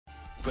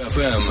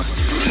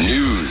FM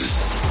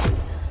News.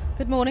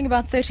 Good morning.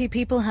 About 30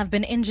 people have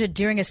been injured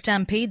during a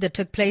stampede that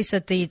took place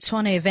at the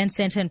Tshwane Event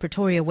Centre in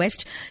Pretoria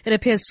West. It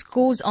appears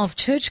scores of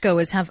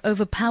churchgoers have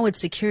overpowered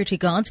security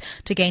guards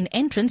to gain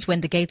entrance when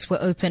the gates were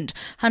opened.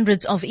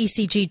 Hundreds of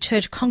ECG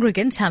church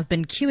congregants have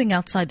been queuing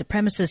outside the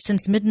premises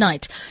since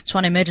midnight.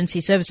 Tshwane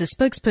Emergency Services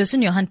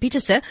spokesperson Johan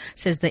Pieterse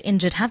says the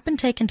injured have been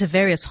taken to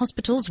various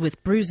hospitals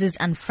with bruises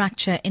and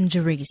fracture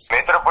injuries.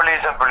 Metro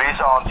Police and police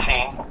are on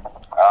scene.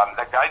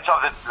 The gates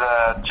of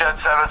the church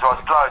service was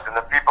closed and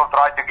the people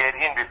tried to get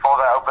in before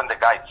they opened the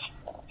gates.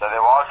 So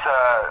there was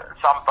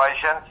some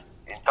patients,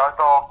 in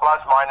total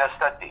plus minus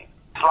 30.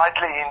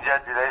 Slightly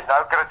injured, there is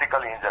no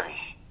critical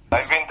injuries.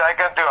 They've been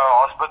taken to our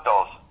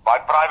hospitals by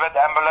private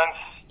ambulance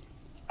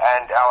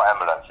and our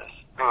ambulances.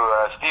 To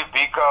Steve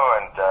Biko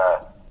and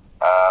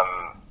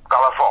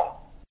Kalafong.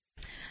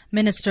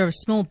 Minister of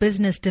Small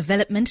Business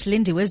Development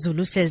Lindiwe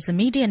Zulu says the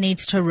media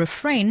needs to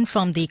refrain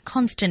from the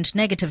constant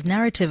negative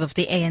narrative of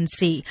the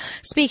ANC.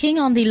 Speaking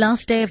on the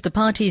last day of the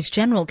party's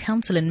General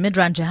Council in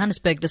Midrand,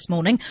 Johannesburg this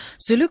morning,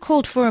 Zulu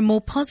called for a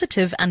more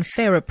positive and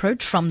fair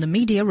approach from the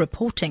media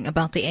reporting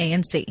about the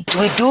ANC.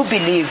 We do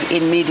believe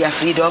in media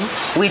freedom.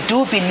 We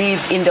do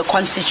believe in the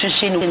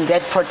constitution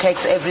that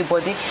protects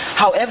everybody.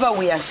 However,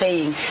 we are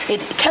saying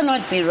it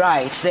cannot be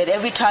right that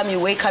every time you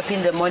wake up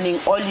in the morning,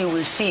 all you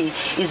will see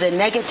is a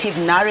negative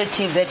narrative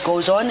that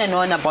goes on and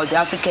on about the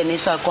African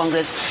National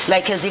Congress,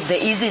 like as if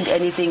there isn't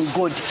anything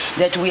good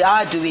that we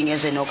are doing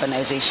as an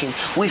organization.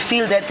 We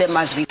feel that there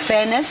must be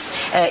fairness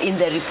in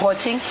the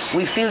reporting.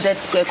 We feel that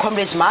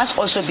comrades must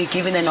also be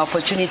given an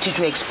opportunity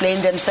to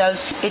explain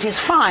themselves. It is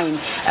fine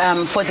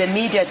for the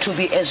media to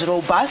be as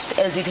robust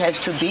as it has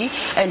to be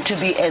and to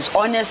be as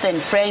honest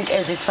and frank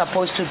as it's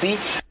supposed to be.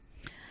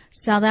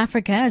 South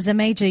Africa, as a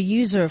major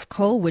user of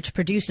coal which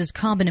produces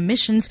carbon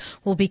emissions,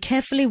 will be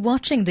carefully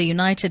watching the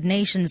United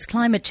Nations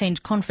Climate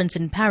Change Conference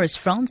in Paris,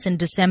 France in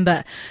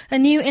December. A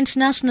new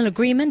international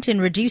agreement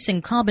in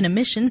reducing carbon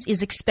emissions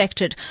is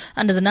expected.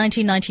 Under the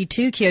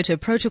 1992 Kyoto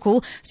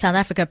Protocol, South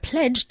Africa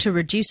pledged to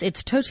reduce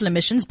its total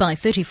emissions by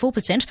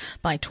 34%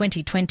 by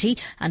 2020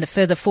 and a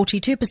further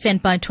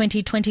 42% by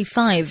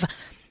 2025.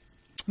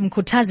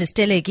 Mkhuthazi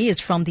Steleki is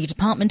from the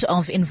Department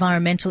of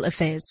Environmental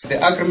Affairs.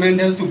 The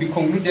agreement has to be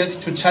concluded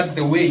to chart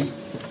the way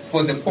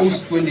for the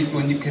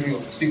post-2020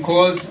 period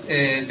because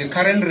the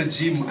current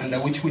regime under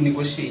which we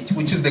negotiate,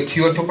 which is the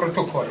Kyoto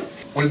Protocol,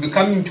 will be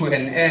coming to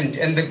an end.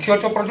 And the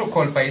Kyoto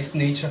Protocol, by its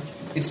nature,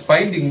 it's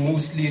binding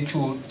mostly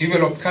to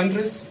developed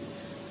countries,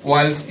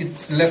 whilst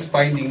it's less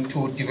binding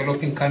to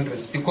developing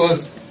countries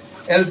because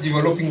as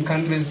developing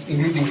countries,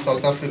 including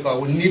South Africa,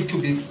 will need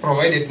to be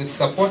provided with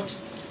support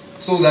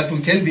so that we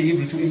can be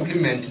able to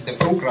implement the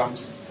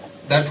programs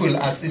that will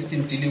assist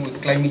in dealing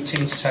with climate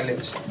change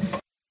challenge.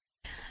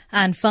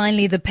 And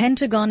finally, the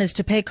Pentagon is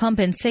to pay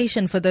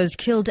compensation for those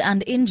killed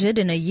and injured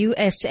in a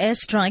U.S.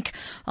 airstrike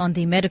on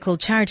the medical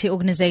charity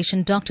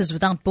organization Doctors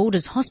Without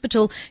Borders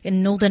Hospital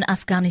in northern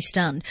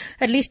Afghanistan.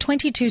 At least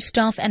 22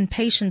 staff and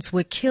patients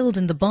were killed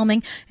in the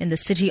bombing in the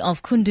city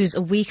of Kunduz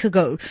a week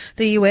ago.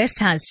 The U.S.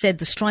 has said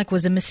the strike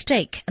was a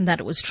mistake and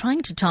that it was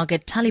trying to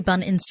target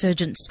Taliban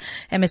insurgents.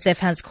 MSF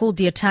has called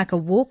the attack a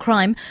war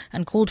crime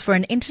and called for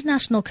an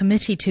international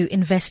committee to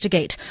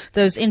investigate.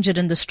 Those injured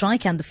in the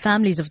strike and the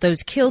families of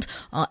those killed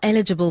are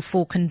eligible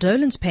for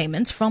condolence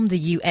payments from the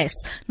U.S.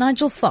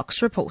 Nigel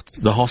Fox reports.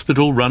 The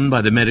hospital run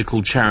by the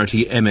medical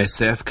charity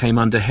MSF came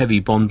under heavy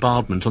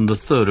bombardment on the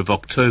 3rd of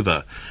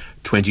October.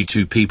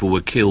 22 people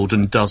were killed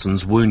and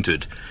dozens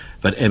wounded.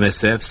 But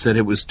MSF said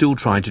it was still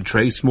trying to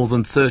trace more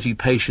than 30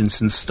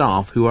 patients and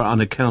staff who are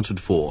unaccounted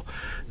for.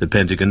 The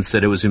Pentagon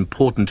said it was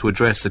important to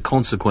address the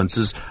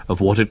consequences of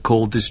what it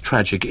called this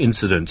tragic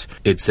incident.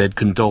 It said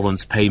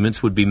condolence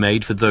payments would be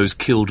made for those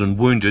killed and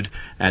wounded,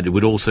 and it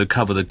would also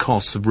cover the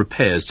costs of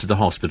repairs to the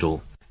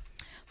hospital.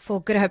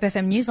 For Good Hope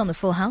FM News on the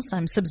Full House,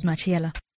 I'm Sibs Machiela.